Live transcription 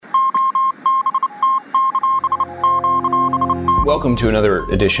Welcome to another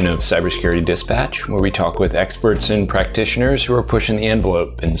edition of Cybersecurity Dispatch, where we talk with experts and practitioners who are pushing the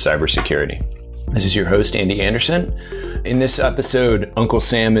envelope in cybersecurity. This is your host, Andy Anderson. In this episode, Uncle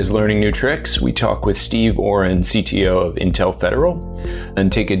Sam is learning new tricks. We talk with Steve Oren, CTO of Intel Federal,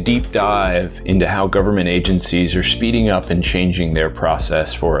 and take a deep dive into how government agencies are speeding up and changing their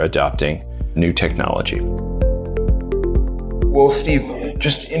process for adopting new technology. Well, Steve,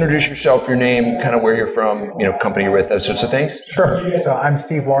 just introduce yourself, your name, kind of where you're from, company you're with, those sorts of things. Sure. So I'm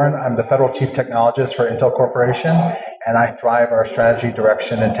Steve Oren. I'm the Federal Chief Technologist for Intel Corporation, and I drive our strategy,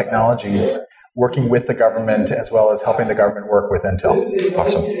 direction, and technologies, working with the government as well as helping the government work with Intel.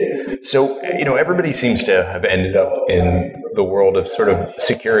 Awesome. So, everybody seems to have ended up in the world of sort of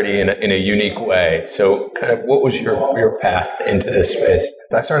security in a unique way. So kind of what was your path into this space?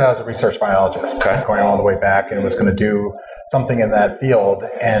 I started out as a research biologist, going all the way back, and was going to do something in that field,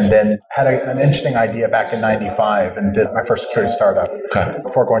 and then had an interesting idea back in 95 and did my first security startup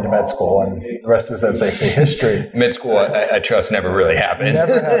before going to med school. And the rest is, as they say, history. Med school, I trust, never really happened.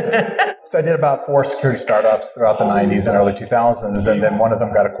 Never happened. So I did about 4 security startups throughout the 90s and early 2000s, and then one of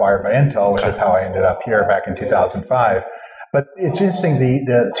them got acquired by Intel, which is how I ended up here back in 2005. But it's interesting,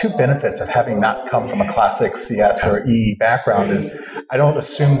 the two benefits of having not come from a classic CS or EE background is I don't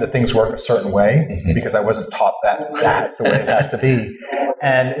assume that things work a certain way because I wasn't taught that that's the way it has to be.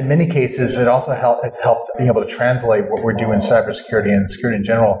 And in many cases, it also has helped being able to translate what we're doing in cybersecurity and security in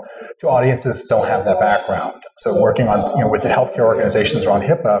general to audiences that don't have that background. So working on, with the healthcare organizations around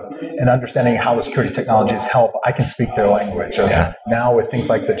HIPAA and understanding how the security technologies help, I can speak their language. Now with things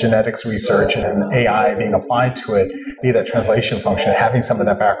like the genetics research and AI being applied to it, be that translation function, having some of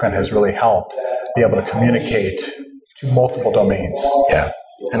that background has really helped be able to communicate to multiple domains. Yeah.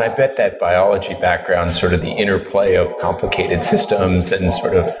 And I bet that biology background, sort of the interplay of complicated systems and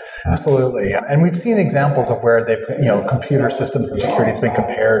sort of... Absolutely. And we've seen examples of where they've, computer systems and security has been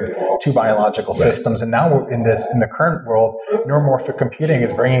compared to biological systems. And now we're in the current world, neuromorphic computing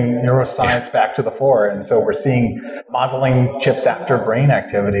is bringing neuroscience back to the fore. And so we're seeing modeling chips after brain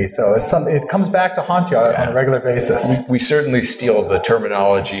activity. So it comes back to haunt you on a regular basis. We certainly steal the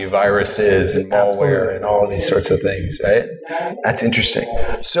terminology, viruses and malware and all of these sorts of things, right? That's interesting.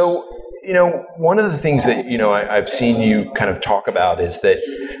 So, one of the things that, I've seen you kind of talk about is that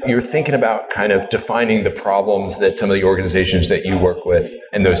you're thinking about kind of defining the problems that some of the organizations that you work with,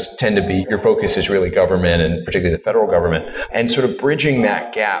 and those tend to be, your focus is really government and particularly the federal government, and sort of bridging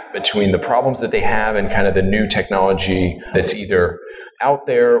that gap between the problems that they have and kind of the new technology that's either out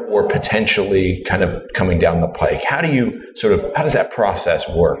there or potentially kind of coming down the pike. How does that process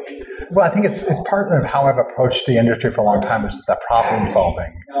work? Well, I think it's part of how I've approached the industry for a long time, which is that problem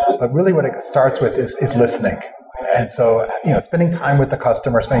solving. But really what it starts with is listening. And so, spending time with the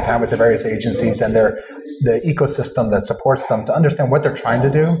customer, spending time with the various agencies and the ecosystem that supports them to understand what they're trying to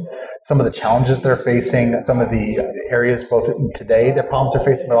do, some of the challenges they're facing, some of the areas both today their problems they're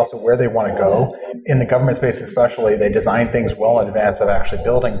facing, but also where they want to go. In the government space especially, they design things well in advance of actually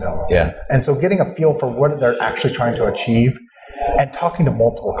building them. Yeah. And so getting a feel for what they're actually trying to achieve and talking to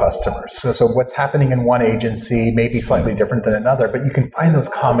multiple customers. So what's happening in one agency may be slightly different than another, but you can find those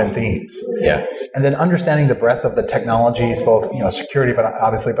common themes. Yeah. And then understanding the breadth of the technologies, both security, but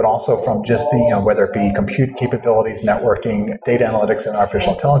also from just the whether it be compute capabilities, networking, data analytics, and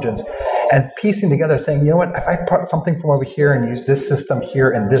artificial intelligence, and piecing together, saying, if I put something from over here and use this system here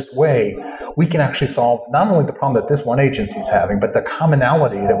in this way, we can actually solve not only the problem that this one agency is having, but the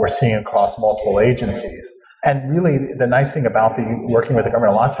commonality that we're seeing across multiple agencies. And really, the nice thing about working with the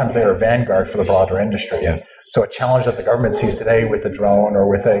government, a lot of times they are a vanguard for the broader industry. Yeah. So a challenge that the government sees today with a drone or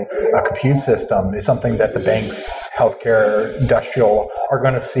with a compute system is something that the banks, healthcare, industrial are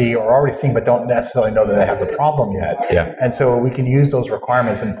going to see or already seeing, but don't necessarily know that they have the problem yet. Yeah. And so we can use those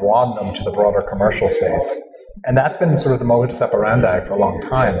requirements and broaden them to the broader commercial space. And that's been sort of the modus operandi for a long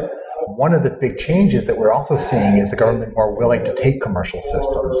time. One of the big changes that we're also seeing is the government more willing to take commercial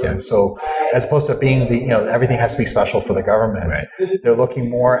systems. Yeah. And so as opposed to being everything has to be special for the government, they're looking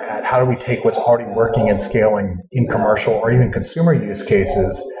more at how do we take what's already working and scaling in commercial or even consumer use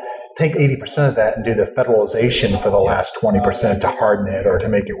cases, take 80% of that and do the federalization for the last 20% to harden it or to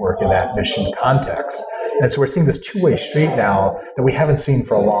make it work in that mission context. And so we're seeing this two-way street now that we haven't seen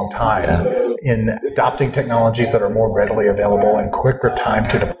for a long time in adopting technologies that are more readily available and quicker time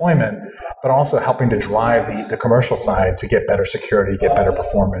to deployment, but also helping to drive the commercial side to get better security, get better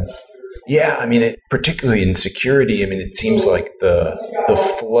performance. Yeah, I mean, particularly in security, I mean, it seems like the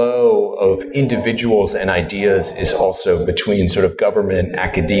flow of individuals and ideas is also between sort of government,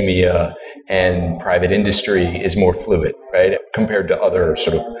 academia, and private industry is more fluid, right? Compared to other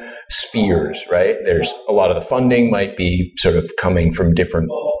sort of spheres, right? There's a lot of the funding might be sort of coming from different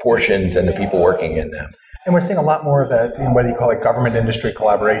portions and the people working in them. And we're seeing a lot more of that, whether you call it government industry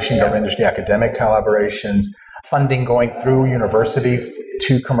collaboration, government industry academic collaborations, funding going through universities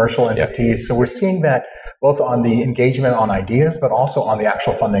to commercial entities. So we're seeing that both on the engagement on ideas, but also on the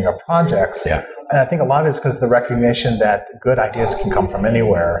actual funding of projects. And I think a lot of it is because of the recognition that good ideas can come from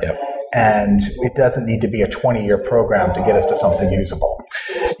anywhere. And it doesn't need to be a 20-year program to get us to something usable.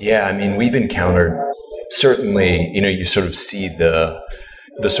 Yeah, I mean, we've encountered, certainly, you sort of see the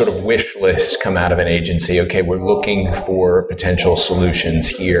sort of wish list come out of an agency. Okay, we're looking for potential solutions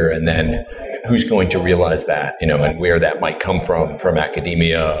here, and then who's going to realize that, and where that might come from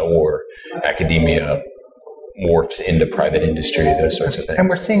academia, or academia morphs into private industry, those sorts of things. And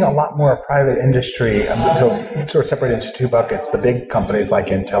we're seeing a lot more private industry, so sort of separated into two buckets. The big companies like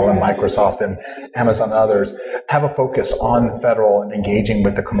Intel and Microsoft and Amazon and others have a focus on federal and engaging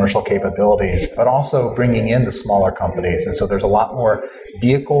with the commercial capabilities, but also bringing in the smaller companies. And so there's a lot more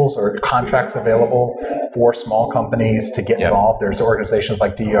vehicles or contracts available for small companies to get involved. There's organizations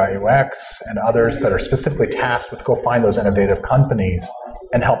like DIUX and others that are specifically tasked with go find those innovative companies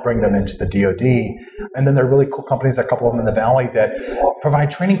and help bring them into the DoD. And then there are really cool companies, a couple of them in the Valley, that provide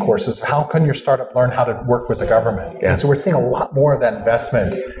training courses. How can your startup learn how to work with the government? And so we're seeing a lot more of that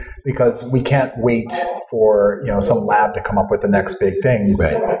investment because we can't wait for some lab to come up with the next big thing.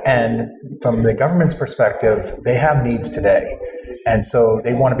 And from the government's perspective, they have needs today. And so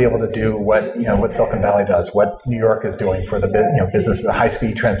they want to be able to do what Silicon Valley does, what New York is doing for the business, the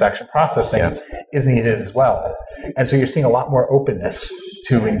high-speed transaction processing is needed as well. And so you're seeing a lot more openness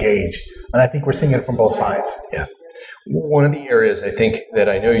to engage. And I think we're seeing it from both sides. Yeah. One of the areas I think that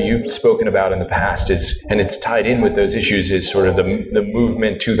I know you've spoken about in the past is, and it's tied in with those issues, is sort of the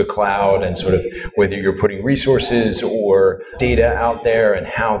movement to the cloud and sort of whether you're putting resources or data out there and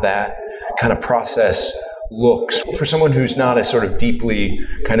how that kind of process looks. For someone who's not as sort of deeply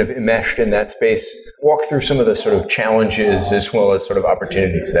kind of enmeshed in that space, walk through some of the sort of challenges as well as sort of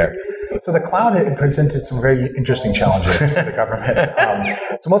opportunities there. So the cloud presented some very interesting challenges for the government.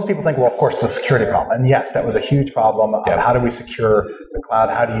 So most people think, well, of course, the security problem. And yes, that was a huge problem. How do we secure the cloud?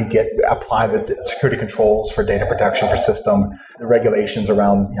 How do you apply the security controls for data protection for system, the regulations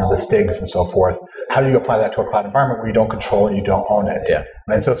around the STIGs and so forth? How do you apply that to a cloud environment where you don't control and you don't own it?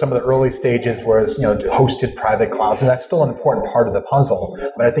 And so some of the early stages was hosted private clouds, and that's still an important part of the puzzle.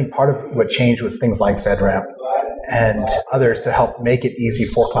 But I think part of what changed was things like FedRAMP and others to help make it easy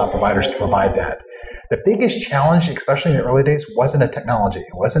for cloud providers to provide that. The biggest challenge, especially in the early days, wasn't a technology.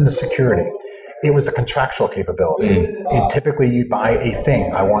 It wasn't a security. It was the contractual capability. And typically you buy a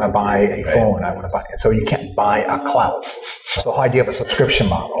thing. I want to buy a phone. I want to buy it. So you can't buy a cloud. So the whole idea of a subscription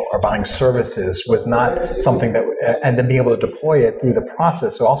model or buying services was not something that, and then being able to deploy it through the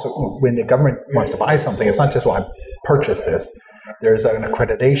process. So also when the government wants to buy something, it's not just, well, I purchased this. There's an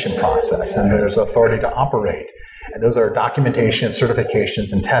accreditation process and there's authority to operate. And those are documentation,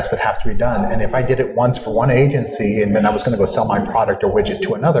 certifications, and tests that have to be done. And if I did it once for one agency and then I was going to go sell my product or widget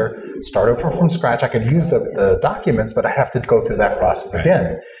to another, start over from scratch, I could use the documents, but I have to go through that process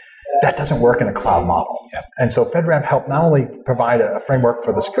again. That doesn't work in a cloud model. And so FedRAMP helped not only provide a framework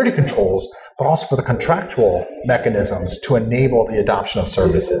for the security controls, but also for the contractual mechanisms to enable the adoption of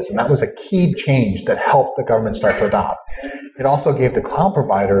services. And that was a key change that helped the government start to adopt. It also gave the cloud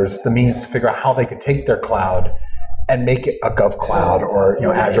providers the means to figure out how they could take their cloud and make it a GovCloud or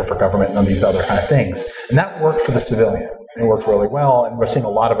Azure for Government and these other kind of things. And that worked for the civilian. It worked really well, and we're seeing a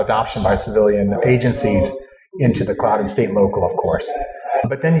lot of adoption by civilian agencies into the cloud and state and local, of course.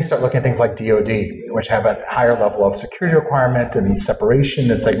 But then you start looking at things like DoD, which have a higher level of security requirement and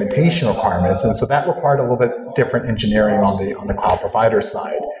separation and segmentation requirements. And so that required a little bit different engineering on the cloud provider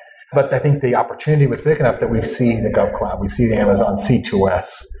side. But I think the opportunity was big enough that we see the GovCloud, we see the Amazon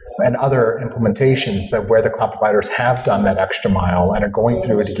C2S, and other implementations that where the cloud providers have done that extra mile and are going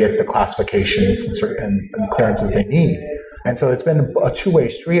through it to get the classifications and clearances they need. And so it's been a two-way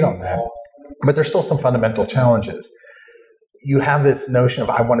street on that. But there's still some fundamental challenges. You have this notion of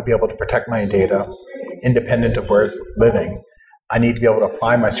I want to be able to protect my data independent of where it's living. I need to be able to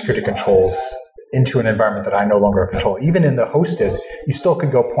apply my security controls into an environment that I no longer control. Even in the hosted, you still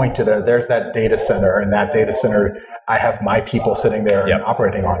could go point to there's that data center, and that data center, I have my people sitting there and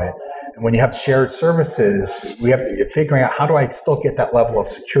operating on it. And when you have shared services, we have to figuring out how do I still get that level of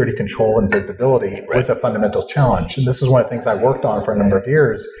security control and visibility was a fundamental challenge. And this is one of the things I worked on for a number of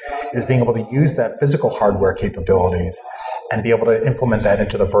years, is being able to use that physical hardware capabilities and be able to implement that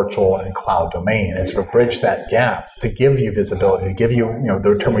into the virtual and cloud domain and sort of bridge that gap to give you visibility, to give you,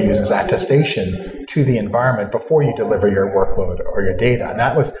 the term we use is attestation to the environment before you deliver your workload or your data. And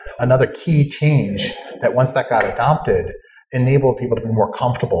that was another key change that once that got adopted, enabled people to be more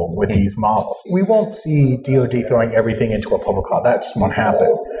comfortable with these models. We won't see DoD throwing everything into a public cloud. That just won't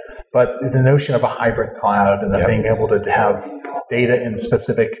happen. But the notion of a hybrid cloud and being able to have data in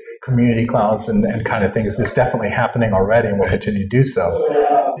specific community clouds and kind of things is definitely happening already and will continue to do so.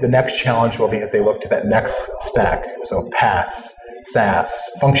 The next challenge will be as they look to that next stack. So PaaS,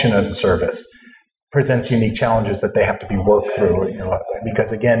 SaaS, function as a service, presents unique challenges that they have to be worked through,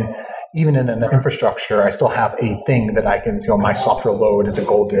 because again, even in an infrastructure, I still have a thing that I can, my software load is a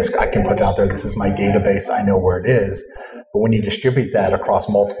gold disk. I can put it out there. This is my database. I know where it is. But when you distribute that across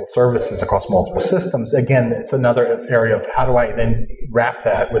multiple services, across multiple systems, again, it's another area of how do I then wrap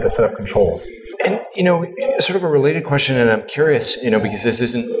that with a set of controls? And, sort of a related question, and I'm curious, because this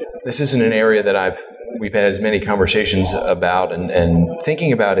isn't an area that we've had as many conversations about and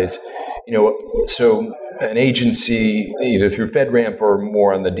thinking about is, so an agency, either through FedRAMP or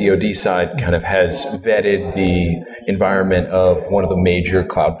more on the DoD side, kind of has vetted the environment of one of the major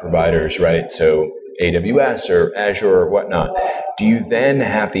cloud providers, right? So AWS or Azure or whatnot. Do you then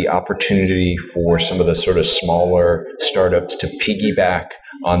have the opportunity for some of the sort of smaller startups to piggyback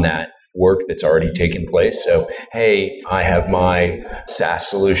on that work that's already taken place? So, hey, I have my SaaS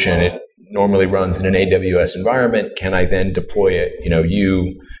solution. It normally runs in an AWS environment. Can I then deploy it?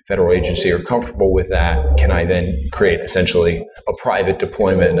 You, federal agency, are comfortable with that. Can I then create essentially a private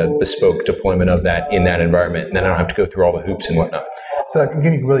deployment, a bespoke deployment of that in that environment? And then I don't have to go through all the hoops and whatnot. So I can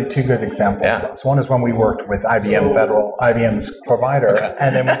give you really two good examples. Yeah. So one is when we worked with IBM's provider,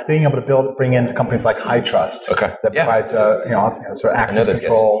 and then being able to bring in companies like HITRUST that provides sort of access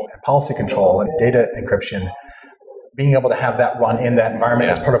control and policy control and data encryption. Being able to have that run in that environment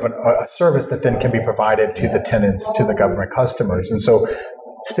as part of a service that then can be provided to the tenants, to the government customers. And so,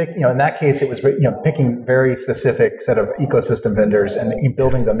 in that case, it was picking very specific set of ecosystem vendors and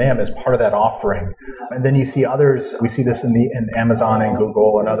building them in as part of that offering. And then you see others. We see this in Amazon and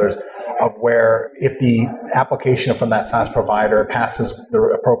Google and others, of where if the application from that SaaS provider passes the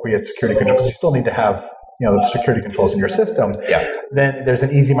appropriate security controls, you still need to have the security controls in your system, then there's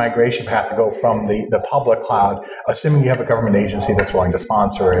an easy migration path to go from the public cloud, assuming you have a government agency that's willing to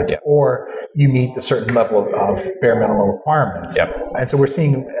sponsor it, or you meet the certain level of bare minimum requirements. And so we're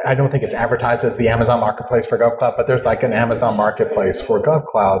seeing, I don't think it's advertised as the Amazon Marketplace for GovCloud, but there's like an Amazon Marketplace for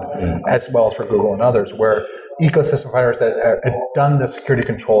GovCloud, as well as for Google and others, where ecosystem providers that have done the security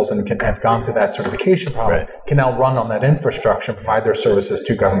controls and have gone through that certification process can now run on that infrastructure and provide their services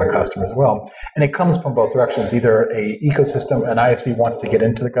to government customers as well. And it comes from both directions. Either a ecosystem, an ISV wants to get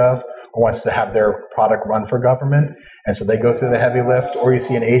into the gov or wants to have their product run for government, and so they go through the heavy lift, or you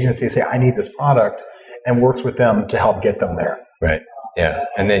see an agency say, I need this product, and works with them to help get them there. Right. Yeah.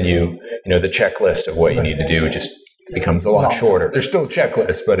 And then the checklist of what you need to do just becomes a lot shorter. There's still a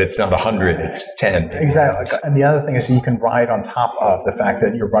checklist, but it's not 100, it's 10. Exactly. And the other thing is you can ride on top of the fact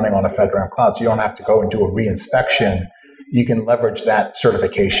that you're running on a FedRAMP cloud, so you don't have to go and do a reinspection. You can leverage that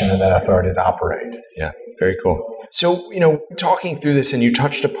certification and that authority to operate. Yeah, very cool. So, talking through this, and you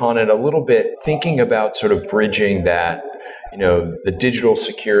touched upon it a little bit, thinking about sort of bridging that, the digital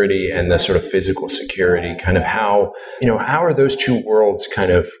security and the sort of physical security, kind of how are those two worlds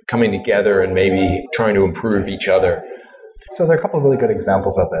kind of coming together and maybe trying to improve each other? So there are a couple of really good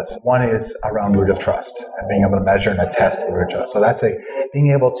examples of this. One is around root of trust and being able to measure and attest to the root of trust. So that's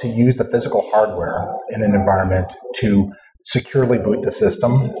being able to use the physical hardware in an environment to securely boot the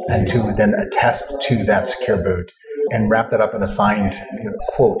system and to then attest to that secure boot and wrap that up in a signed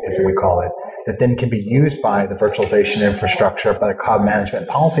quote, as we call it, that then can be used by the virtualization infrastructure, by the cloud management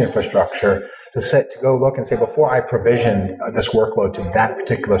policy infrastructure to go look and say, before I provision this workload to that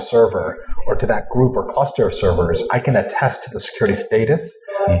particular server or to that group or cluster of servers, I can attest to the security status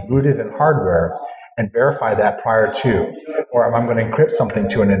rooted in hardware and verify that prior to. Or if I'm going to encrypt something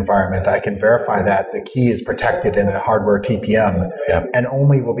to an environment, I can verify that the key is protected in a hardware TPM and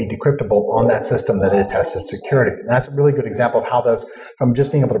only will be decryptable on that system that it tested security. And that's a really good example of how those, from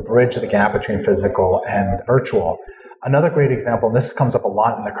just being able to bridge the gap between physical and virtual, Another great example, and this comes up a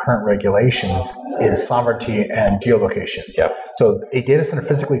lot in the current regulations, is sovereignty and geolocation. Yep. So a data center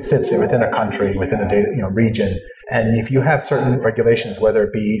physically sits within a country, within a data region, and if you have certain regulations, whether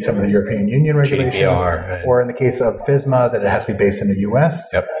it be some of the European Union regulations, GDPR, right. or in the case of FISMA, that it has to be based in the U.S.,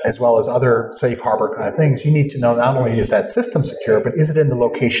 yep. as well as other safe harbor kind of things, you need to know not only is that system secure, but is it in the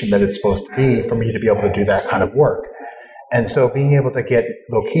location that it's supposed to be for me to be able to do that kind of work. And so being able to get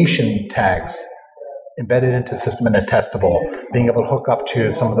location tags embedded into the system and attestable, being able to hook up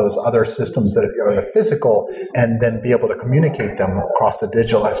to some of those other systems that are the physical, and then be able to communicate them across the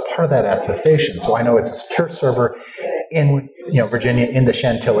digital as part of that attestation. So I know it's a secure server in Virginia in the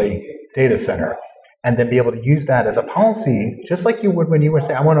Chantilly data center, and then be able to use that as a policy, just like you would when you were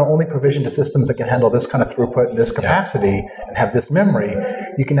saying, I want to only provision to systems that can handle this kind of throughput and this capacity and have this memory.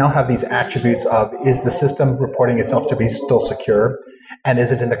 You can now have these attributes of, is the system reporting itself to be still secure? And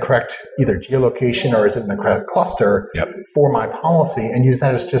is it in the correct either geolocation or is it in the correct cluster yep. for my policy, and use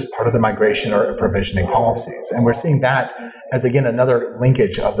that as just part of the migration or provisioning policies. And we're seeing that as, again, another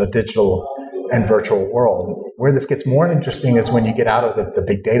linkage of the digital and virtual world. Where this gets more interesting is when you get out of the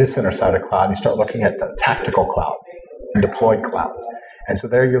big data center side of cloud and you start looking at the tactical cloud and deployed clouds. And so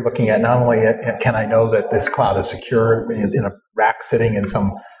there you're looking at not only can I know that this cloud is secure, is in a rack sitting in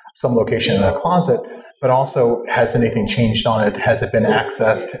some location in a closet, but also has anything changed on it? Has it been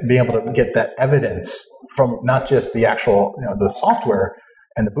accessed? Being able to get that evidence from not just the actual, the software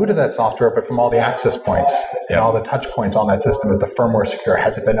and the boot of that software, but from all the access points and all the touch points on that system. Is the firmware secure?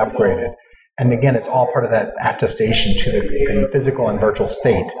 Has it been upgraded? And again, it's all part of that attestation to the physical and virtual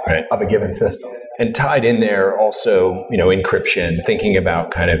state right. of a given system. And tied in there also, encryption, thinking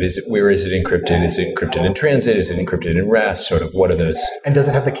about kind of, where is it encrypted? Is it encrypted in transit? Is it encrypted in rest? Sort of what are those? And does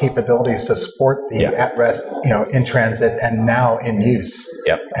it have the capabilities to support the at rest, in transit and now in use?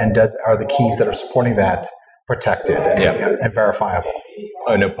 Yep. And are the keys that are supporting that protected and verifiable?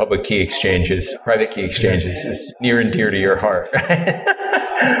 Oh, no, public key exchanges, private key exchanges is near and dear to your heart.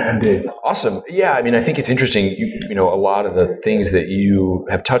 Indeed. Awesome. Yeah, I think it's interesting, a lot of the things that you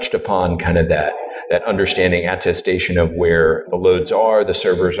have touched upon, kind of that understanding, attestation of where the loads are, the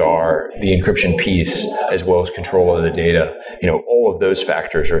servers are, the encryption piece, as well as control of the data. All of those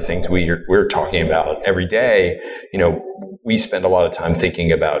factors are things we're talking about every day. We spend a lot of time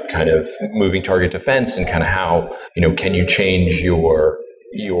thinking about kind of moving target defense and kind of how, can you change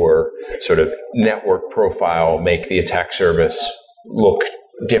your sort of network profile, make the attack surface look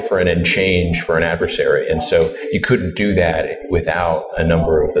different and change for an adversary. And so you couldn't do that without a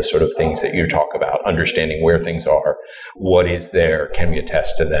number of the sort of things that you talk about, understanding where things are, what is there, can we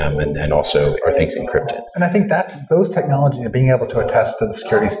attest to them, and then also are things encrypted. And I think those technologies, being able to attest to the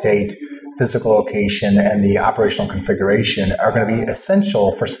security state, physical location, and the operational configuration are going to be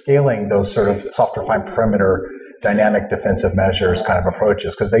essential for scaling those sort of software-defined perimeter dynamic defensive measures kind of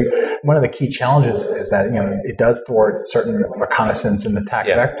approaches. Because one of the key challenges is that it does thwart certain reconnaissance and attack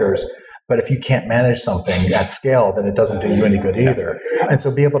vectors. But if you can't manage something at scale, then it doesn't do you any good either. And so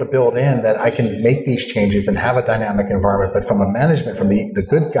be able to build in that I can make these changes and have a dynamic environment, but from a management, from the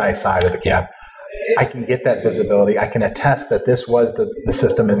good guy side of the cap, I can get that visibility. I can attest that this was the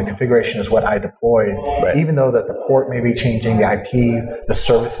system and the configuration is what I deployed, right. Even though that the port may be changing, the IP, the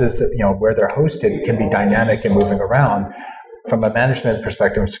services that where they're hosted can be dynamic and moving around. From a management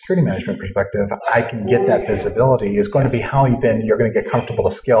perspective, security management perspective, I can get that visibility. Is going to be how you're going to get comfortable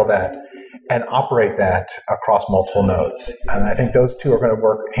to scale that and operate that across multiple nodes. And I think those two are going to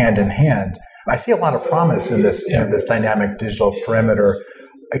work hand in hand. I see a lot of promise in this, this dynamic digital perimeter,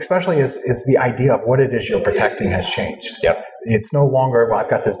 especially as the idea of what it is you're protecting has changed. Yep. It's no longer, well, I've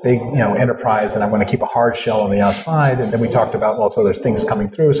got this big, enterprise and I'm going to keep a hard shell on the outside. And then we talked about, so there's things coming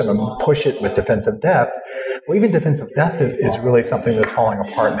through, so I'm going to push it with defensive depth. Well, even defensive depth is really something that's falling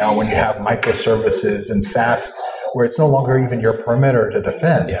apart now when you have microservices and SaaS, where it's no longer even your perimeter to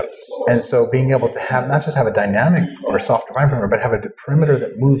defend. Yep. And so being able to have, not just have a dynamic or software-defined perimeter, but have a perimeter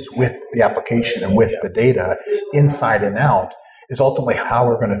that moves with the application and with the data inside and out, is ultimately how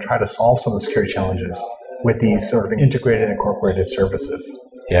we're going to try to solve some of the security challenges with these sort of integrated, incorporated services.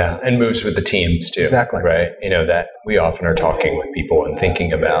 Yeah, and moves with the teams too. Exactly. Right? That we often are talking with people and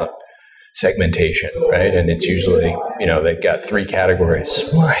thinking about segmentation, right? And it's usually, they've got three categories,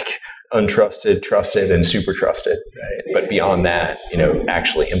 like untrusted, trusted, and super trusted, right? But beyond that,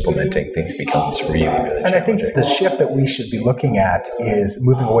 actually implementing things becomes really, really challenging. And I think the shift that we should be looking at is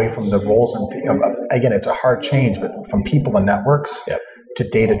moving away from the roles and again, it's a hard change, but from people and networks to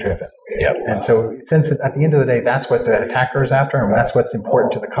data-driven. Yep. And so since at the end of the day, that's what the attacker is after, and that's what's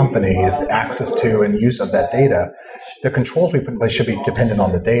important to the company is the access to and use of that data. The controls we put in place should be dependent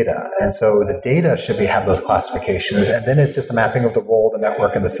on the data. And so the data should have those classifications. And then it's just a mapping of the role, the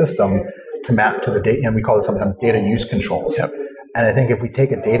network, and the system to map to the data. And we call it sometimes data use controls. Yep. And I think if we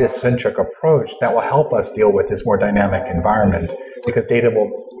take a data-centric approach, that will help us deal with this more dynamic environment because data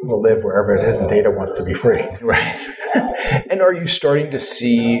will live wherever it is and data wants to be free. Right. And are you starting to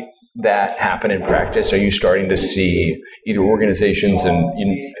see that happen in practice? Are you starting to see either organizations, and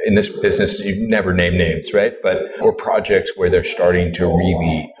in this business, you never name names, right? Or projects where they're starting to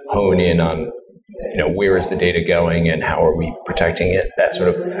really hone in on where is the data going and how are we protecting it? That sort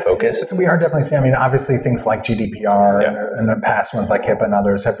of focus. So we are definitely seeing, obviously things like GDPR and the past ones like HIPAA and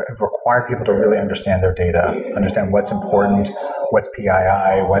others have required people to really understand their data, understand what's important, what's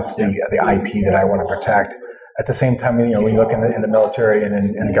PII, what's the IP that I want to protect. At the same time, when you look in the military and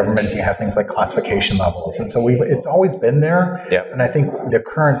in the government, you have things like classification levels. And so it's always been there. Yep. And I think the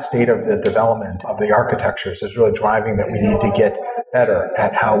current state of the development of the architectures is really driving that we need to get better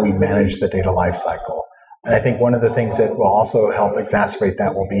at how we manage the data lifecycle. And I think one of the things that will also help exacerbate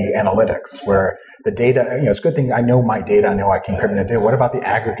that will be analytics, where the data, it's a good thing I know my data, I know I can encrypt the data. What about the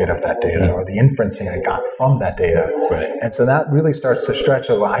aggregate of that data or the inferencing I got from that data? Right. And so that really starts to stretch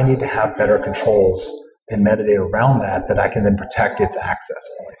of, I need to have better controls and metadata around that I can then protect its access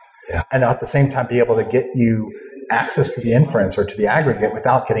points. Yeah. And at the same time be able to get you access to the inference or to the aggregate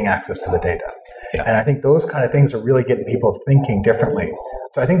without getting access to the data. Yeah. And I think those kind of things are really getting people thinking differently.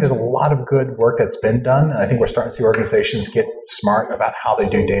 So I think there's a lot of good work that's been done. And I think we're starting to see organizations get smart about how they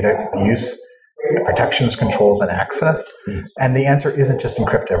do data use, protections, controls, and access. Mm-hmm. And the answer isn't just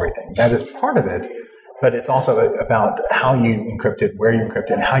encrypt everything. That is part of it, but it's also about how you encrypt it, where you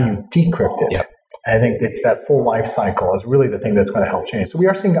encrypt it, and how you decrypt it. Yep. And I think it's that full life cycle is really the thing that's going to help change. So we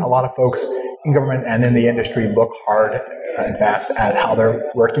are seeing a lot of folks in government and in the industry look hard and fast at how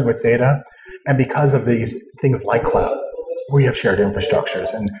they're working with data. And because of these things like cloud, we have shared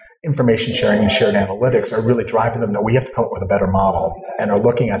infrastructures and information sharing and shared analytics are really driving them that we have to come up with a better model and are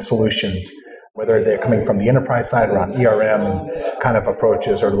looking at solutions, whether they're coming from the enterprise side around ERM and kind of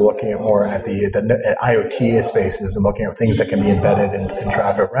approaches, or looking at more at the IoT spaces and looking at things that can be embedded and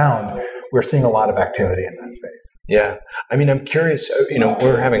travel around. We're seeing a lot of activity in that space. Yeah. I'm curious,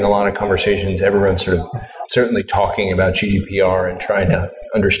 we're having a lot of conversations. Everyone's sort of certainly talking about GDPR and trying to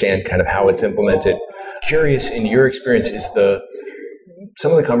understand kind of how it's implemented. Curious, in your experience,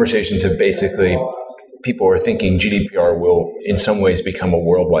 some of the conversations have basically, people are thinking GDPR will in some ways become a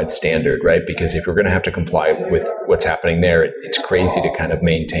worldwide standard, right? Because if you're going to have to comply with what's happening there, it's crazy to kind of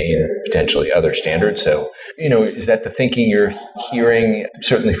maintain potentially other standards. So, is that the thinking you're hearing,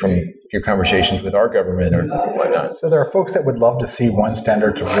 certainly from your conversations with our government or whatnot? So there are folks that would love to see one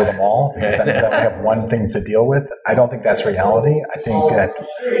standard to rule them all, because that means that we have one thing to deal with. I don't think that's reality. I think that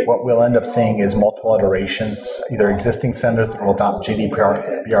what we'll end up seeing is multiple iterations, either existing standards that will adopt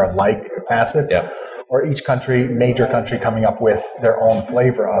GDPR-like facets, or each major country coming up with their own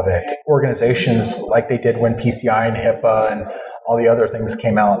flavor of it. Organizations, like they did when PCI and HIPAA and all the other things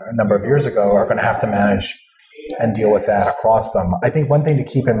came out a number of years ago, are going to have to manage and deal with that across them. I think one thing to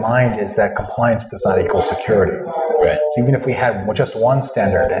keep in mind is that compliance does not equal security. Right. So even if we had just one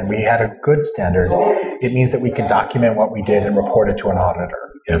standard and we had a good standard, it means that we can document what we did and report it to an auditor.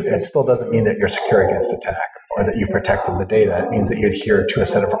 Yep. It still doesn't mean that you're secure against attack or that you've protected the data. It means that you adhere to a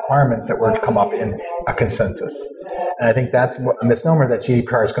set of requirements that were to come up in a consensus. And I think that's a misnomer that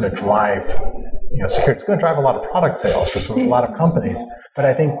GDPR is going to drive security. It's going to drive a lot of product sales for a lot of companies. But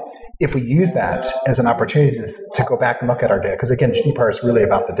I think if we use that as an opportunity to go back and look at our data, because again, GDPR is really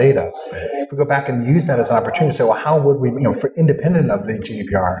about the data. If we go back and use that as an opportunity to say, well, how would we, for independent of the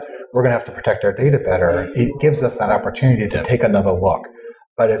GDPR, we're going to have to protect our data better. It gives us that opportunity to take another look.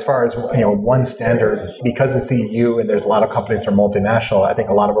 But as far as one standard, because it's the EU and there's a lot of companies that are multinational, I think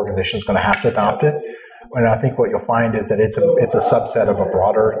a lot of organizations are going to have to adopt it. And I think what you'll find is that it's a subset of a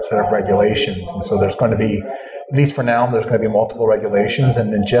broader set of regulations. And so there's going to be, at least for now, there's going to be multiple regulations.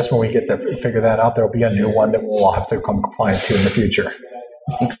 And then just when we get to figure that out, there'll be a new one that we'll all have to come compliant to in the future.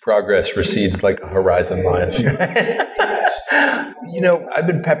 Progress recedes like a horizon line. I've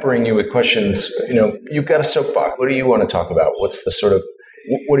been peppering you with questions. You've got a soapbox. What do you want to talk about?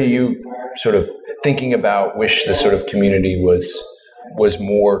 What are you sort of thinking about, wish the sort of community was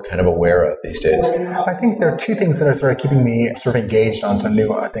more kind of aware of these days? I think there are two things that are sort of keeping me sort of engaged on some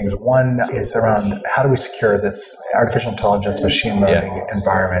new things. One is around how do we secure this artificial intelligence, machine learning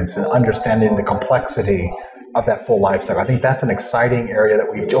environments, and understanding the complexity of that full life cycle. I think that's an exciting area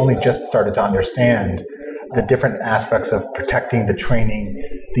that we've only just started to understand, the different aspects of protecting the training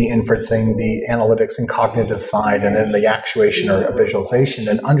the inferencing, the analytics and cognitive side, and then the actuation or visualization,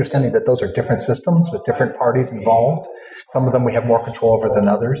 and understanding that those are different systems with different parties involved. Some of them we have more control over than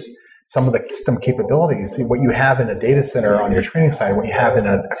others. Some of the system capabilities, what you have in a data center on your training side, what you have in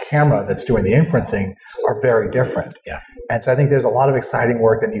a camera that's doing the inferencing are very different. Yeah. And so I think there's a lot of exciting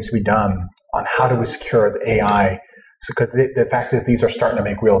work that needs to be done on how do we secure the AI, because the fact is these are starting to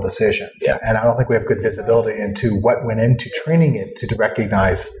make real decisions. Yeah. And I don't think we have good visibility into what went into training it to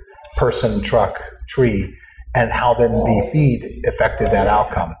recognize person, truck, tree, and how then the feed affected that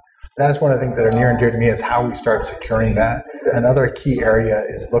outcome. That is one of the things that are near and dear to me, is how we start securing that. Another key area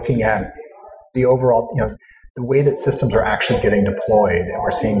is looking at the overall, the way that systems are actually getting deployed. And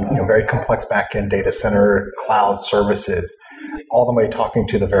we're seeing, very complex back-end data center, cloud services, all the way talking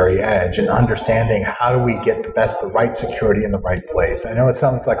to the very edge and understanding how do we get the right security in the right place. I know it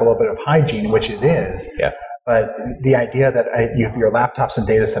sounds like a little bit of hygiene, which it is. Yeah. But the idea that you have your laptops in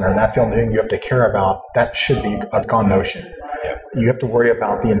data center and that's the only thing you have to care about, that should be a gone notion. You have to worry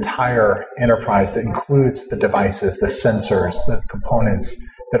about the entire enterprise that includes the devices, the sensors, the components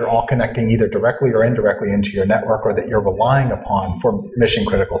that are all connecting either directly or indirectly into your network or that you're relying upon for mission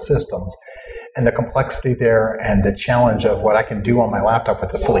critical systems. And the complexity there and the challenge of what I can do on my laptop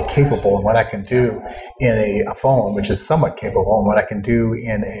with the fully capable and what I can do in a phone, which is somewhat capable, and what I can do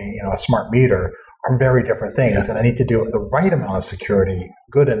in a smart meter are very different things. And I need to do the right amount of security,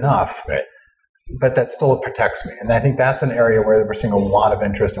 good enough. Right. But that still protects me. And I think that's an area where we're seeing a lot of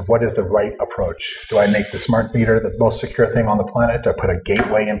interest of what is the right approach. Do I make the smart meter the most secure thing on the planet? Do I put a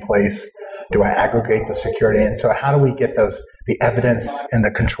gateway in place? Do I aggregate the security? And so how do we get the evidence and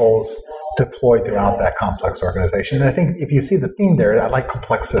the controls deployed throughout that complex organization? And I think if you see the theme there, I like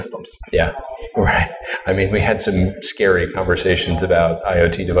complex systems. Yeah, right. I mean, we had some scary conversations about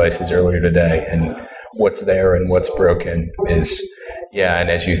IoT devices earlier today, and what's there and what's broken is, and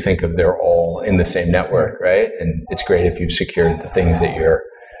as you think of, they're all in the same network, right? And it's great if you've secured the things that you're,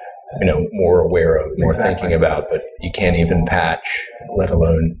 more aware of, more thinking about, but you can't even patch, let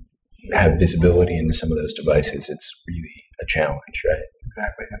alone have visibility into some of those devices. It's really a challenge, right?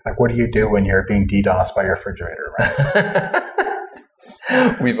 Exactly. It's like, what do you do when you're being DDoSed by your refrigerator, right?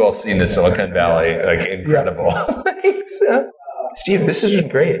 We've all seen the Silicon Valley, incredible. So, Steve, this has been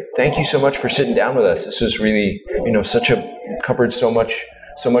great. Thank you so much for sitting down with us. This was really, covered so much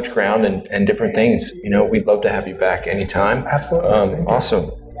ground and different things. We'd love to have you back anytime. Absolutely.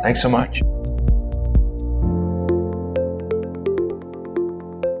 Awesome. Thanks so much.